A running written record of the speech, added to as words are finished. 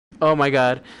Oh my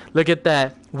god. Look at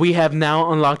that. We have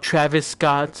now unlocked Travis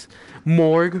Scott's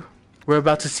morgue. We're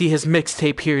about to see his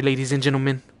mixtape here, ladies and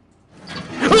gentlemen.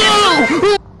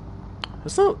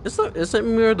 It's not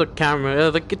mirror the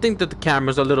camera. I think that the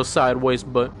camera's a little sideways,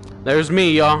 but there's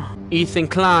me, y'all. Ethan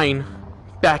Klein,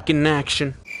 back in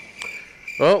action.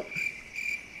 Oh,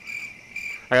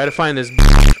 I gotta find this.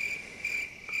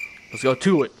 Let's go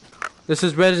to it. This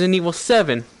is Resident Evil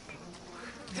 7.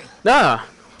 Ah,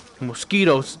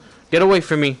 mosquitoes, get away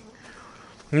from me.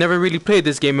 Never really played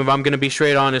this game, if I'm gonna be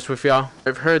straight honest with y'all.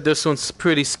 I've heard this one's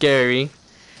pretty scary.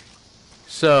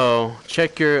 So,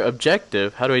 check your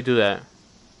objective. How do I do that?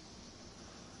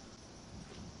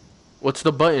 What's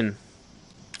the button?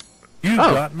 You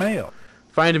got mail.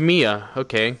 Find Mia.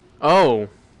 Okay. Oh.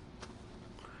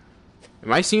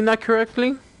 Am I seeing that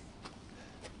correctly?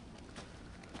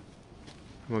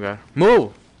 Oh my god.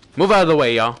 Move! Move out of the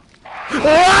way, y'all.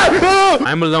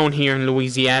 I'm alone here in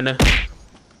Louisiana.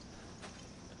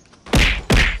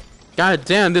 God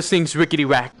damn, this thing's rickety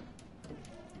whack.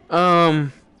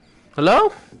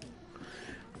 Hello?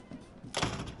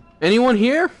 Anyone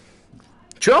here?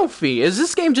 Trophy. Is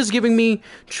this game just giving me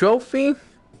trophy?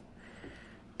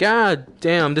 God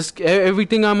damn, this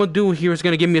everything I'm gonna do here is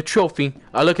gonna give me a trophy.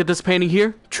 I look at this painting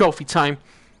here. Trophy time.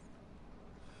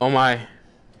 Oh my.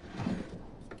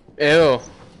 Ew.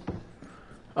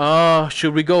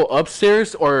 Should we go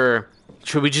upstairs or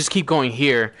should we just keep going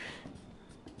here?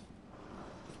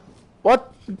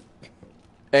 What?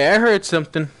 Hey, I heard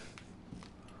something.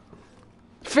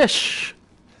 Fish.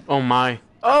 Oh my.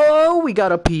 Oh, we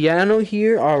got a piano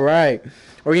here. Alright.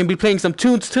 We're gonna be playing some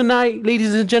tunes tonight,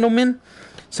 ladies and gentlemen.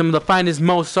 Some of the finest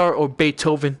Mozart or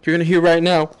Beethoven you're gonna hear right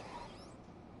now.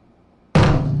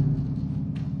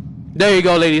 There you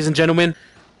go, ladies and gentlemen.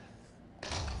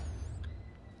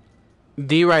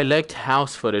 Derelict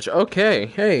house footage. Okay,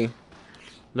 hey.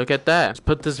 Look at that. Let's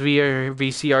put this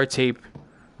VCR tape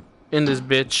in this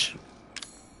bitch.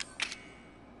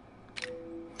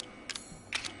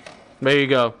 There you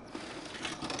go.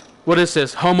 What is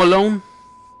this? Home Alone?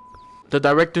 The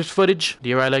director's footage?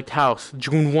 Derelict house.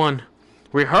 June 1.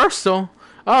 Rehearsal?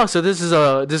 Oh, so this is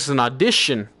an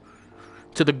audition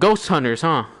to the Ghost Hunters,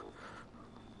 huh?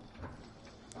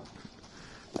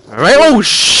 Alright. Oh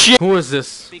shit! Who is this?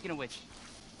 Speaking of which,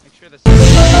 make sure this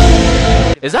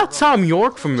is that Tom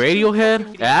York from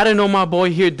Radiohead? I didn't know my boy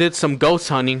here did some ghost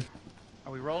hunting.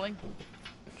 Are we rolling?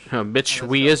 Bitch,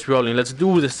 we is rolling. Let's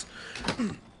do this.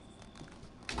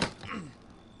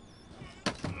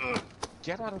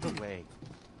 Get out of the way.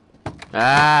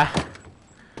 Ah.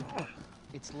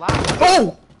 It's loud.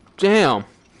 Oh! Damn.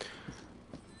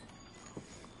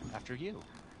 After you.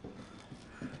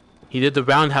 He did the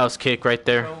roundhouse kick right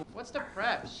there. So, what's the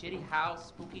prep? Shitty house,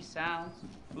 spooky sounds?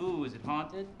 Ooh, is it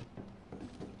haunted?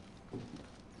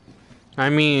 I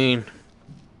mean,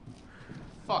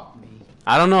 Fuck me.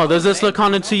 I don't know. Does this look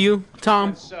haunted to you, Tom?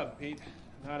 What's up, Pete?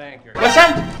 Not Anchor. What's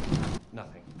that?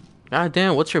 Nothing. God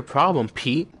damn, what's your problem,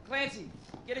 Pete? Clancy,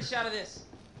 get a shot of this.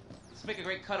 Let's make a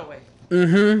great cutaway.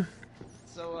 Mm-hmm.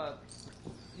 So,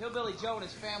 Hillbilly Joe and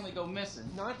his family go missing.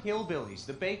 Not hillbillies,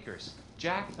 the Bakers.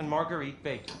 Jack and Marguerite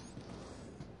Baker.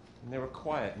 And they were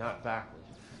quiet, not backward.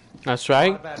 That's A lot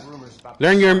right. of bad rumors about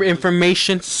Learn your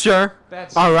information, sir.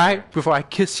 Bad Alright, before I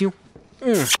kiss you.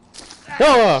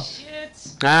 Oh! Shit!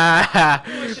 Ah!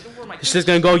 I should've worn my It's just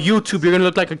gonna go YouTube. You're gonna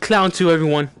look like a clown to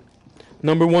everyone.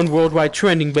 #1 worldwide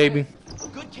trending, baby.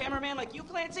 Good cameraman like you,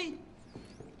 Clancy?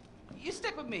 You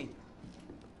stick with me.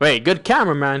 Wait, good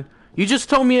cameraman. You just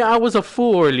told me I was a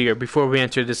fool earlier before we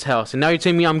entered this house, and now you're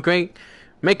telling me I'm great?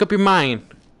 Make up your mind.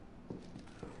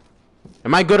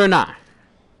 Am I good or not?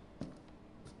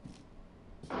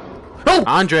 Oh!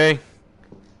 Andre!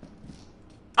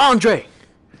 Andre!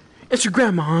 It's your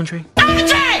grandma, Andre.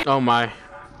 Andre! Oh my.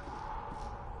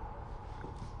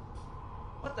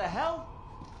 What the hell?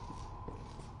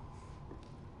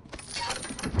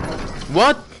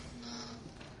 What?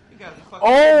 You gotta be fucking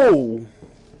Oh!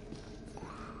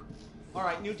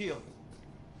 Alright, new deal.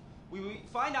 We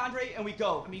find Andre and we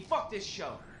go. I mean, fuck this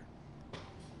show.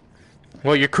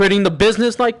 Well, you're creating the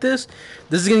business like this?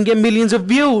 This is gonna get millions of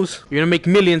views. You're gonna make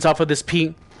millions off of this,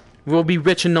 Pete. We'll be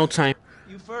rich in no time.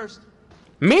 You first.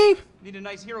 Me? Need a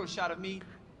nice hero shot of me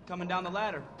coming down the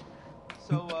ladder.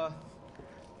 So,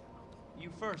 you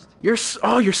first. You're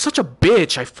such a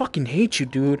bitch. I fucking hate you,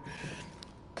 dude.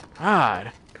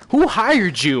 God. Who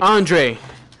hired you? Andre.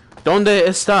 ¿Dónde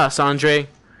estás, Andre?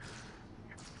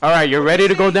 Alright, you're ready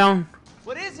to go down?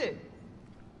 What is it?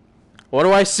 What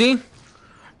do I see?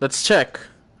 Let's check.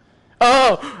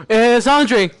 Oh! It's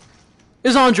Andre!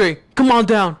 It's Andre! Come on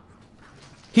down!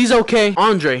 He's okay.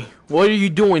 Andre, what are you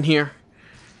doing here?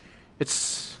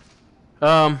 It's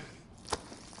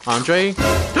Andre.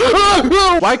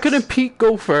 Why couldn't Pete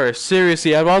go first?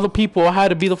 Seriously, out of all the people, I had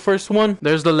to be the first one.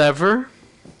 There's the lever.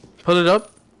 Pull it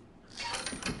up.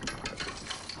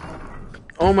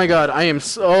 Oh my god, I am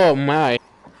so... Oh my.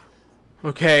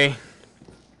 Okay.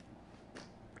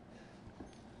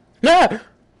 Ah!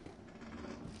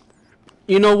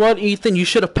 You know what, Ethan? You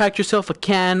should have packed yourself a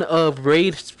can of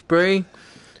Raid spray.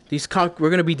 We're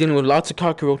gonna be dealing with lots of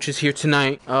cockroaches here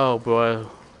tonight. Oh boy.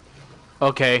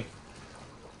 Okay.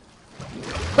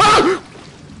 Ah!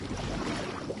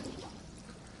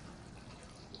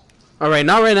 Alright,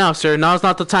 not right now, sir. Now's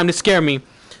not the time to scare me.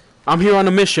 I'm here on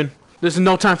a mission. This is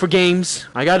no time for games.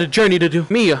 I got a journey to do.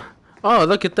 Mia. Oh,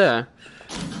 look at that.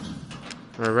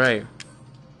 Alright.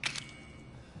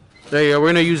 There you go. We're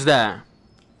gonna use that.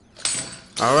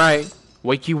 Alright.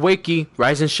 Wakey wakey.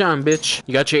 Rise and shine, bitch.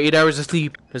 You got your 8 hours of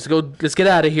sleep. Let's go. Let's get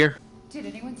out of here. Did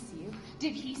anyone see you?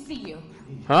 Did he see you?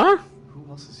 Huh? Who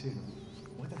else is here?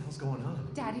 What the hell's going on?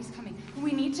 Daddy's coming.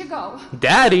 We need to go.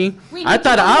 Daddy? I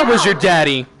thought I was your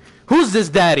daddy. Who's this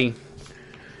daddy?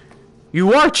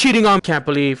 You are cheating on me. Can't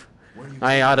believe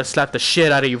I ought to slap the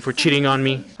shit out of you for cheating on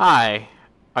me. Hi.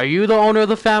 Are you the owner of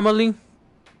the family?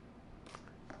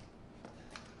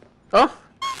 Oh,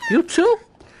 you too?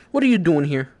 What are you doing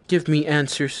here? Give me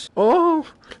answers. Oh,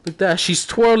 look at that. She's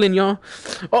twirling, y'all.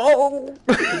 Oh.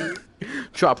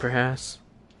 Drop her ass.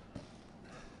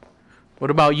 What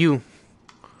about you?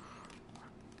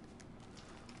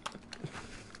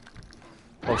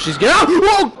 Oh, she's getting out.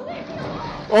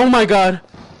 Whoa! Oh my god.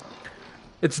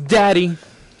 It's Daddy.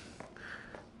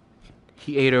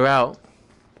 He ate her out.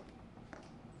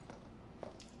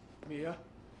 Mia?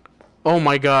 Oh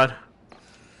my god.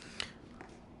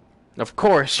 Of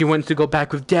course, she went to go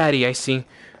back with Daddy, I see.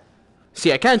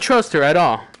 See, I can't trust her at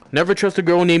all. Never trust a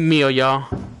girl named Mia, y'all.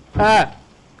 Ah!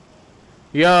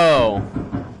 Yo!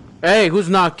 Hey, who's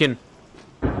knocking?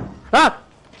 Ah!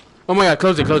 Oh my god,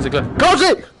 close it, close it, close it. Close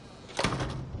it!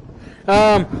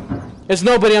 It's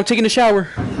nobody, I'm taking a shower.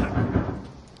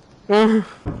 I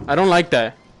don't like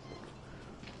that.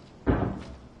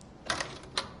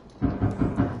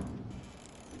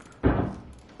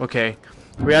 Okay,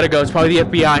 we gotta go. It's probably the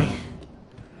FBI.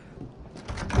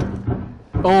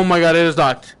 Oh my god, it is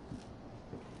locked.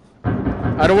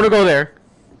 I don't want to go there.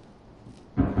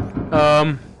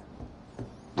 Oh!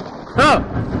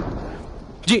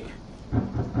 Gee.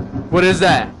 What is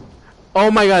that?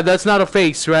 Oh my god, that's not a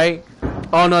face, right?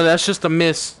 Oh no, that's just a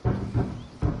mist.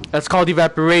 That's called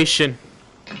evaporation.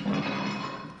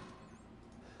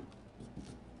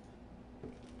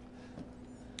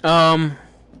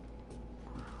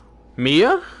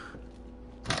 Mia?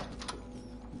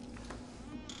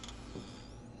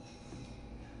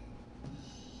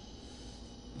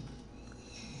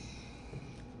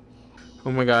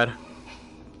 Oh my god.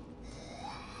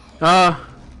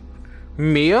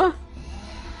 Mia?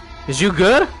 Is you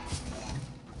good?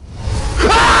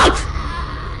 Ah!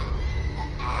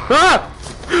 Ah!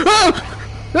 Ah!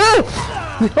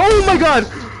 Ah! Oh my god!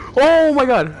 Oh my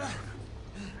god!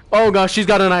 Oh gosh, she's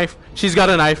got a knife. She's got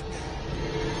a knife.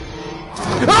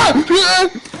 Ah!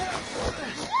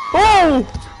 Oh!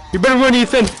 You better run,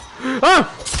 Ethan. Ah!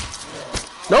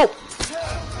 Nope.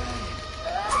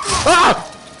 Ah!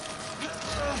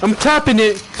 I'm tapping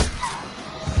it.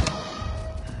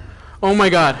 Oh my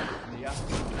god.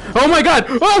 Oh my god.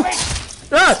 Oh!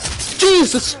 Ah!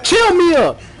 Jesus, chill me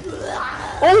up.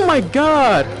 Oh my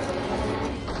god.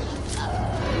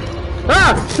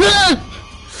 Ah! Ah!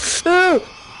 Ah!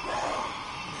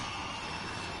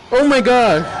 Oh my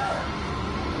god.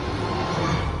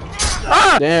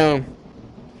 Ah! Damn.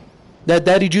 That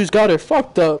daddy juice got her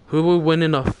fucked up. Who would win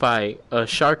in a fight? A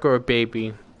shark or a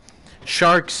baby?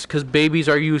 Sharks, because babies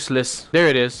are useless. There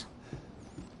it is.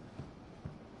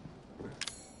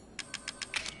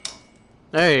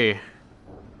 Hey.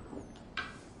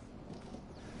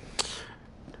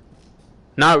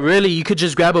 Not really. You could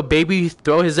just grab a baby,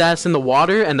 throw his ass in the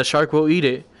water, and the shark will eat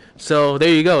it. So, there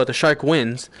you go. The shark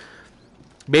wins.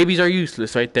 Babies are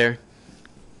useless right there.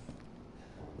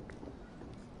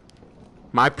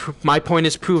 My point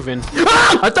is proven.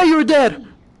 Ah! I thought you were dead.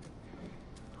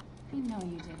 I know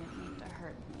you didn't mean to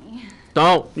hurt me.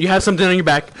 No, you have something on your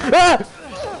back. Ah!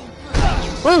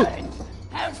 Woo!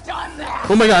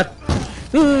 Oh my god.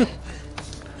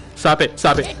 Stop it,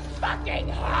 stop it. It fucking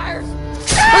hurts.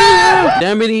 Ah!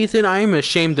 Damn it, Ethan, I am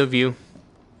ashamed of you.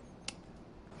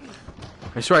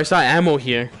 I swear I saw ammo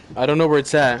here. I don't know where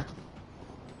it's at.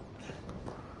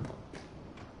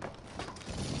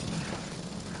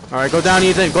 Alright, go down,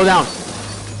 Ethan, go down.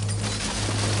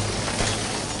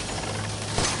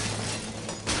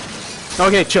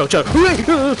 Okay, chill.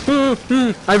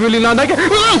 I really not like it.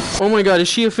 Oh my god, is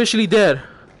she officially dead?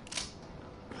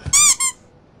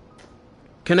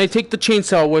 Can I take the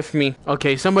chainsaw with me?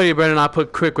 Okay, somebody better not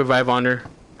put quick revive on her.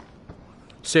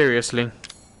 Seriously.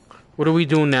 What do we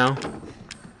do now?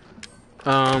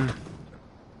 Oh!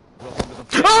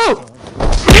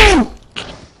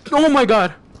 Oh my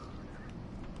god!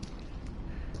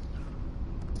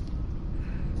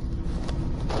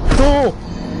 Oh!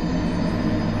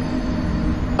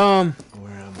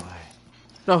 Where am I?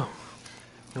 Oh.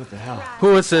 What the hell?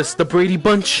 Who is this? The Brady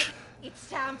Bunch? It's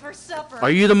time for supper.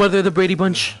 Are you the mother of the Brady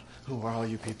Bunch? Who are all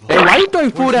you people? Hey, why are you throwing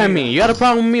food at me? You got a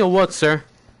problem with me or what, sir?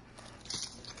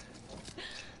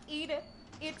 Eat it.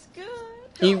 It's good.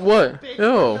 Eat what?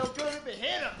 Ew.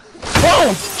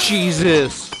 Oh,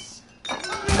 Jesus.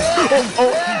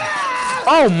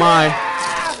 Oh my.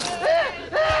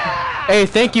 Hey,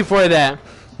 thank you for that.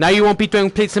 Now you won't be throwing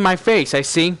plates in my face, I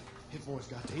see. His boy's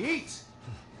got to eat.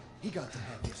 He got to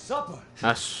have his supper.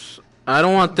 I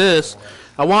don't want this.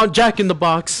 I want Jack in the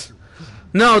Box.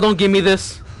 No, don't give me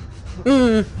this.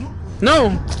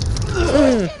 No.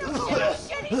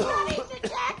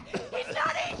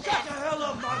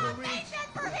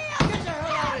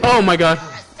 Oh my god.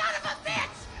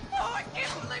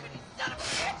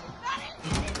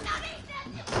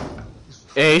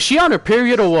 Hey, is she on her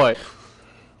period or what?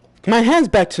 My hand's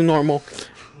back to normal.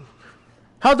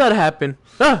 How'd that happen?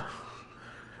 Ah.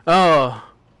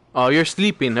 Oh, you're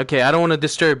sleeping. Okay, I don't want to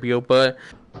disturb you, but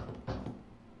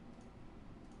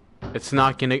it's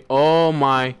not gonna. Oh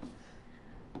my.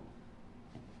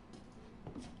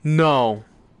 No,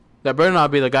 that better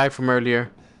not be the guy from earlier.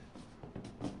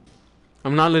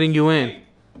 I'm not letting you in.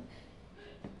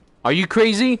 Are you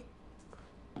crazy?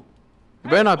 You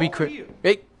better not be crazy.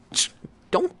 Hey,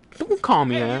 don't call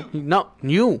me that. No,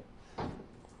 you.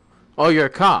 Oh, you're a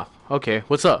cop. Okay,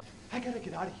 what's up? I gotta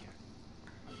get out of here.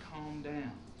 Calm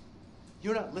down.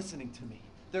 You're not listening to me.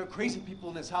 There are crazy people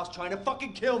in this house trying to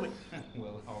fucking kill me.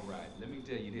 Well, all right. Let me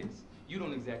tell you this. You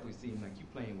don't exactly seem like you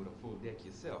playing with a full deck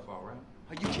yourself, all right?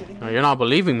 Are you kidding Oh, me? you're not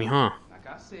believing me, huh? Like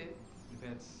I said, you've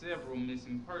had several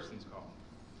missing persons calls.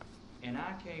 And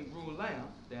I can't rule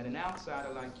out that an outsider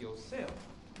like yourself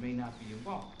may not be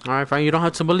involved. Alright, fine. You don't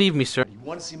have to believe me, sir. You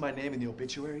want to see my name in the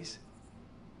obituaries?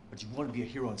 Or do you want to be a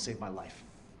hero and save my life?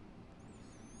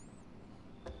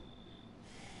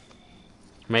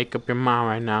 Make up your mind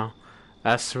right now.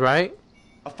 That's right.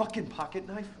 A fucking pocket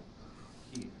knife?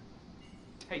 Here,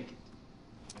 take it.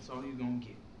 That's all you're gonna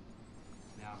get.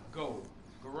 Now go,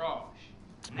 garage.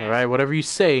 Alright, whatever you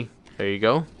say. There you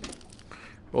go.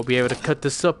 We'll be able to cut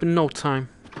this up in no time.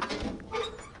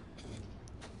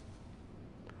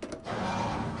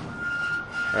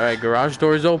 Alright, garage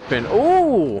door is open.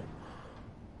 Oh!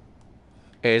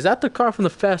 Hey, is that the car from the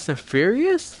Fast and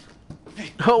Furious?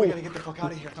 Hey, Oh. we gotta get the fuck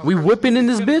out of here. We whipping in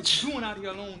this bitch? Doing out here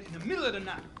alone in the middle of the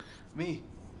night. Me?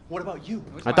 What about you?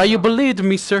 It's I my thought you job. believed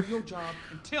me, sir. Your job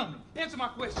and tell me. Answer my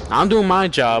question. I'm doing my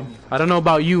job. I don't know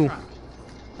about you.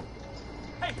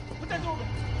 Hey, put that door back.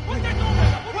 Put that door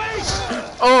back.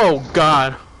 Wait! Oh,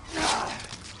 God.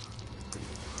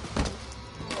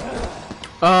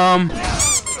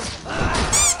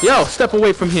 Yo, step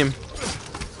away from him.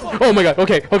 Oh my god,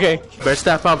 okay. Better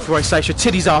step out before I slice your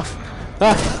titties off.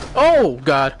 Oh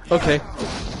god, okay.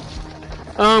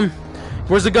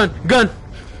 Where's the gun? Gun!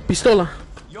 Pistola.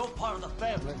 You're part of the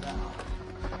family now.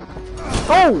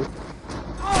 Oh!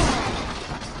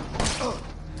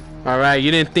 Alright,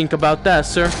 you didn't think about that,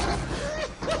 sir.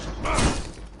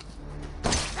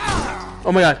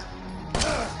 Oh my god.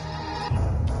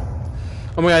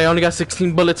 Oh my god, I only got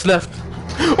 16 bullets left.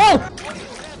 Oh!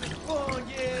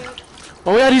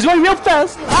 Oh my god, he's going real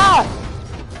fast! Ah!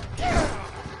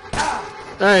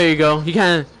 There you go. You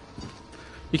can't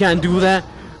do that.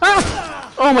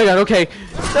 Ah! Oh my god, okay.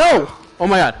 No! Oh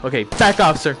my god, okay. Back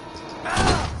off, sir.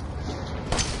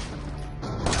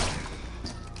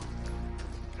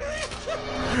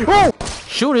 Oh!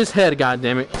 Shoot his head,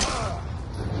 goddammit.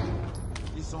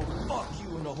 So fuck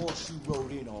you and the horse you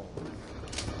rode in on.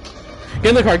 Get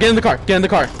in the car, get in the car, get in the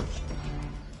car.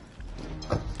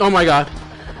 Oh my god.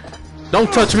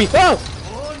 Don't touch me. Oh!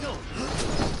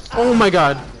 Oh my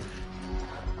god.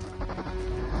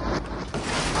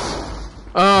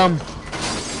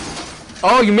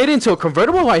 Oh, you made it into a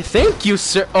convertible? Why, thank you,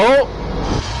 sir. Oh!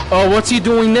 Oh, what's he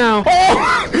doing now?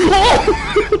 Oh! Oh!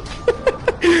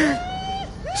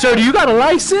 Sir, do you got a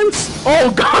license?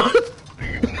 Oh, God!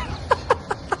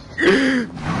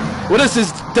 What is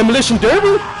this, demolition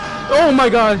derby? Oh my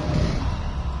god.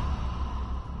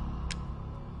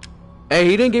 Hey,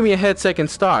 he didn't give me a head second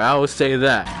star, I will say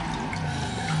that.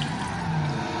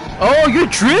 Oh, you're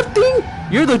drifting?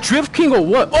 You're the drift king or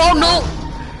what? Oh no!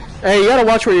 Hey, you gotta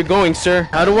watch where you're going, sir.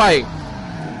 How do I?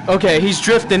 Okay, he's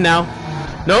drifting now.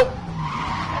 Nope.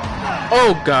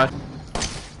 Oh god.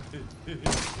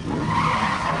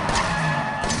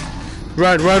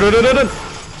 Run.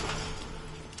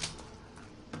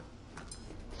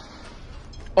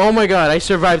 Oh my god, I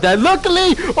survived that.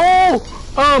 Luckily! Oh!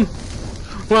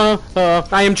 Well,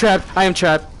 I am trapped.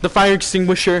 The fire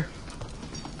extinguisher.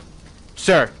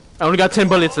 Sir, I only got 10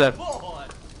 bullets left.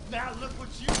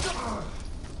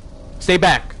 Stay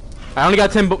back. I only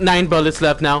got 9 bullets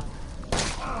left now.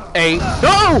 8.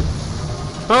 No!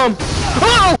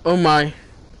 Oh my.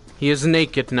 He is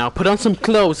naked now. Put on some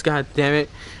clothes, god damn it.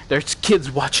 There's kids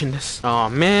watching this. Oh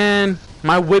man.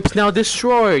 My whip's now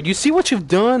destroyed. You see what you've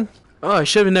done? Oh, I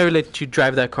should have never let you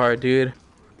drive that car, dude.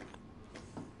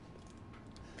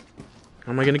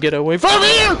 How am I gonna get away from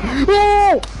here?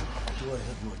 Oh! Do I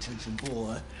have your attention,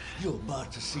 boy? You're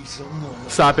about to see some more.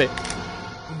 Stop it.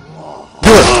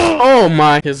 Oh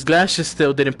my. His glasses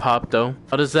still didn't pop though.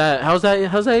 How's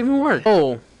that even work?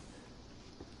 Oh.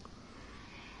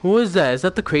 Who is that? Is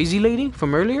that the crazy lady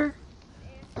from earlier?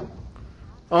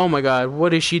 Oh my god,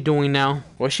 what is she doing now?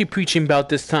 What's she preaching about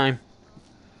this time?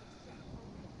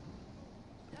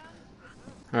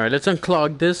 Alright, let's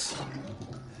unclog this.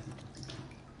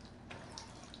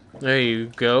 There you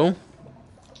go.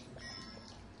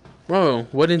 Whoa,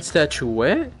 wooden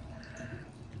statuette?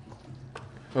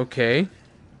 Okay.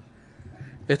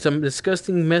 It's a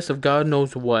disgusting mess of God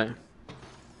knows what.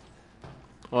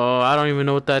 Oh, I don't even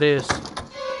know what that is.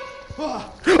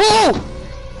 Oh!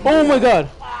 Oh my god!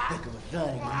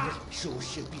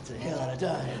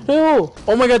 Oh!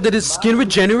 Oh my god, did his skin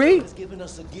regenerate?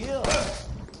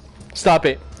 Stop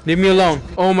it. Leave me alone.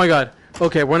 Oh my god.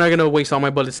 Okay, we're not gonna waste all my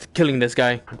bullets killing this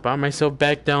guy. I brought myself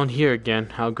back down here again.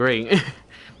 How great.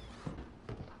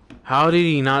 How did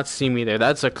he not see me there?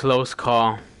 That's a close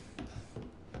call.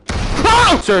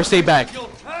 Oh! Sir, stay back.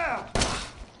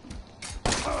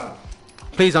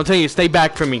 Please, I'm telling you, stay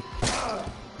back from me.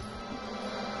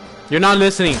 You're not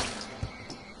listening.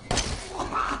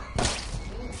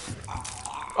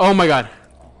 Oh my god.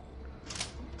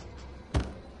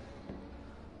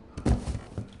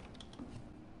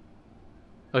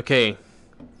 Okay.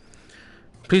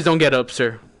 Please don't get up,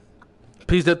 sir.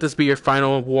 Please let this be your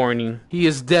final warning. He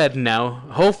is dead now.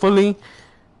 Hopefully.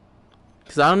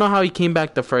 Because I don't know how he came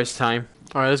back the first time.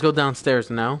 Alright, let's go downstairs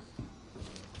now.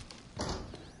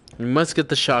 We must get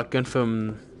the shotgun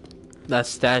from that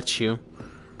statue.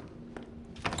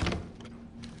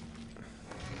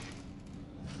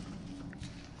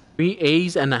 Three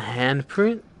A's and a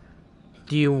handprint?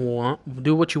 Do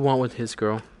what you want with his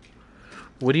girl.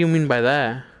 What do you mean by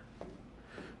that?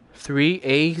 3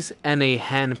 A's and a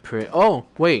handprint. Oh,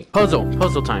 wait.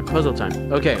 Puzzle time.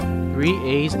 Okay. 3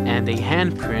 A's and a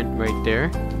handprint right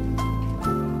there.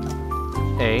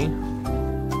 A.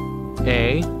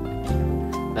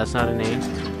 That's not an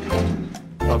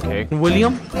A. Okay.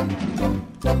 William?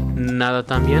 Nada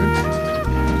también.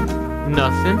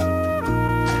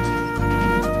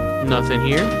 Nothing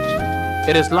here.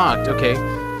 It is locked. Okay.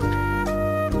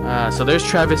 So there's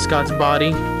Travis Scott's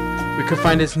body. We could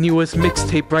find his newest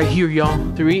mixtape right here, y'all.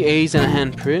 3 A's and a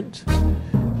handprint.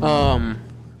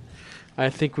 I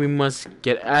think we must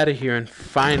get out of here and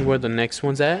find where the next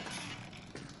one's at.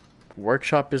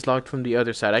 Workshop is locked from the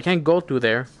other side. I can't go through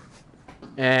there.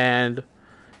 And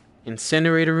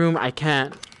incinerator room, I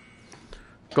can't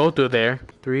go through there.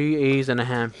 3 A's and a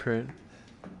handprint.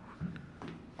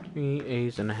 3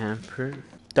 A's and a handprint.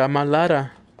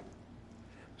 Tamara?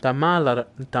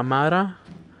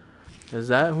 Is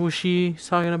that who she's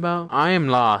talking about? I am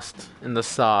lost in the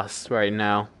sauce right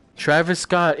now. Travis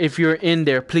Scott, if you're in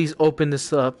there, please open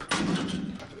this up.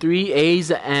 3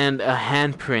 A's and a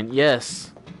handprint.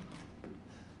 Yes.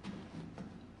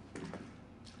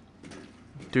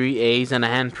 3 A's and a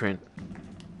handprint.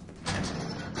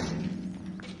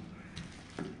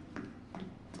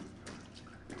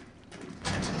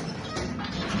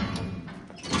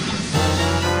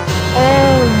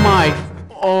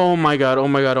 Oh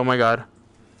my god.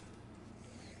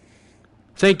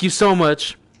 Thank you so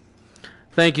much.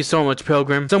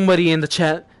 Pilgrim. Somebody in the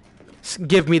chat,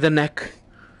 give me the neck.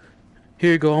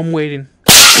 Here you go, I'm waiting.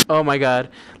 Oh my god.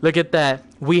 Look at that.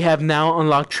 We have now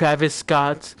unlocked Travis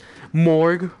Scott's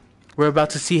morgue. We're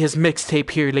about to see his mixtape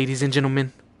here, ladies and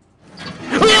gentlemen.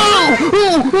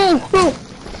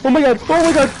 Oh my god.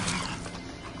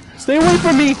 Stay away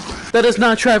from me. That is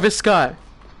not Travis Scott.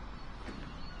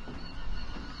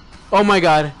 Oh my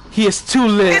god, he is too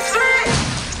lit.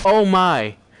 Oh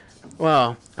my.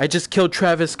 Wow, I just killed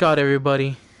Travis Scott,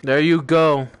 everybody. There you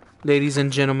go. ladies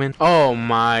and gentlemen. Oh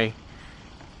my.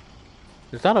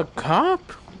 Is that a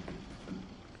cop?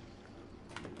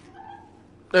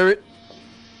 There.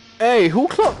 Hey, who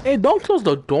close? Hey, don't close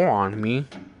the door on me.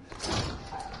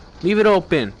 Leave it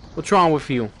open. What's wrong with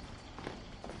you?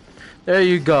 There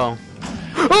you go.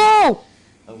 Oh!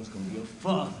 I was gonna be your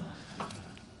father.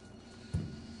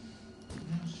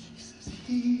 Jesus,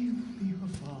 he will be your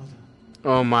father.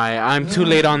 Oh my, I'm too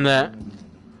late on that.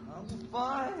 I will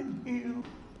find him.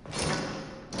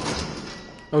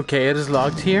 Okay, it is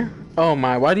locked here. Oh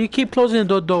my, why do you keep closing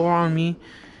the door on me?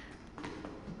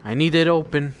 I need it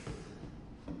open.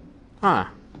 Huh.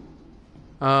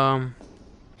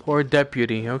 Poor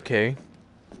deputy, okay.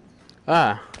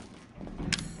 Ah.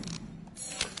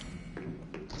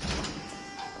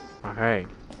 Alright.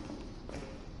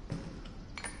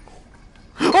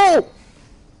 Oh!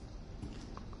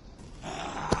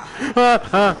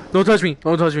 Don't touch me,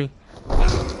 don't touch me.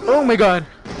 Oh my god.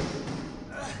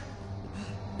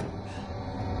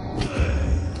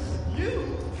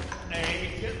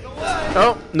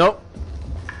 Oh, no.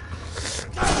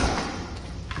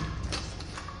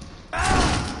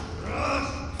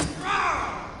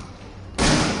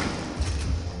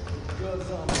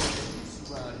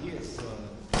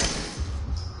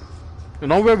 And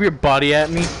don't rub your body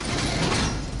at me.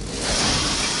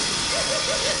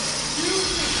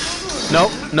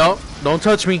 Nope, nope, don't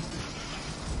touch me.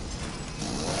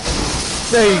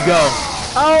 There you go.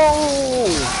 Oh!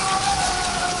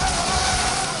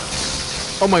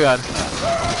 Oh my god.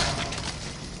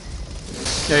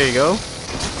 There you go.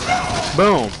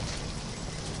 Boom.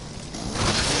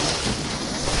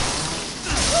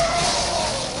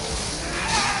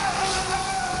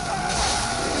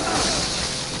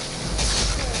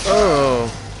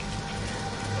 Oh.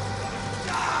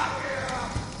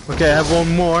 Okay, I have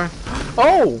one more.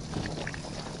 Oh!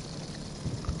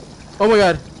 Oh my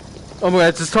god. Oh my god,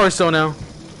 it's his torso now.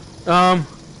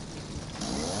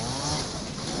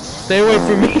 Stay away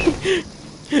from me.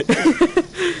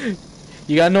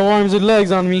 You got no arms or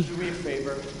legs on me. Do me a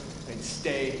favor and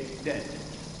stay dead.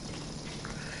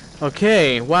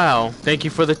 Okay, wow. Thank you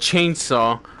for the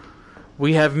chainsaw.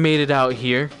 We have made it out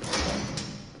here.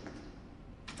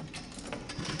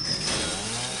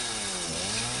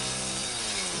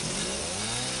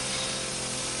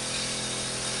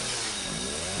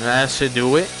 That should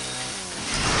do it.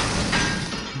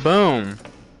 Boom.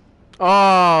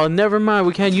 Oh, never mind.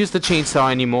 We can't use the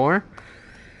chainsaw anymore.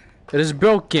 It is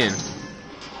broken.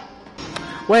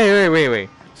 Wait.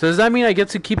 So does that mean I get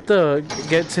to keep the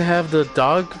have the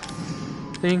dog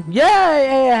thing? Yay!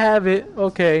 I have it.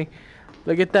 Okay.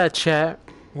 Look at that, chat.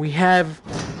 We have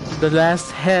the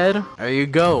last head. There you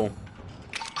go.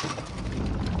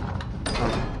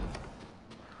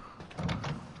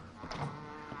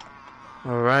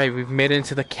 Alright, we've made it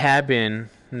into the cabin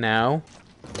now.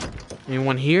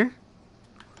 Anyone here?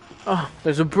 Oh,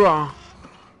 there's a bra.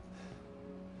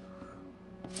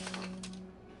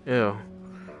 Ew.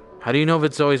 How do you know if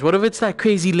it's always... What if it's that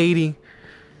crazy lady?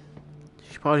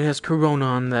 She probably has corona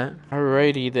on that.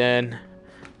 Alrighty then.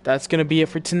 That's gonna be it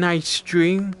for tonight's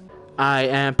stream. I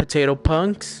am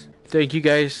PotatoPunxx. Thank you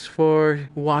guys for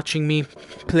watching me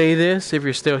play this, if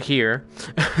you're still here.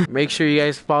 Make sure you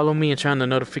guys follow me and turn on the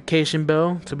notification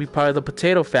bell to be part of the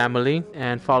Potato family.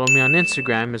 And follow me on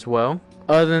Instagram as well.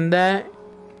 Other than that,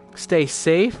 stay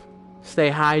safe,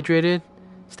 stay hydrated,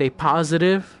 stay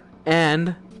positive,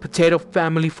 and Potato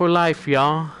family for life,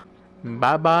 y'all.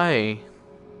 Bye-bye.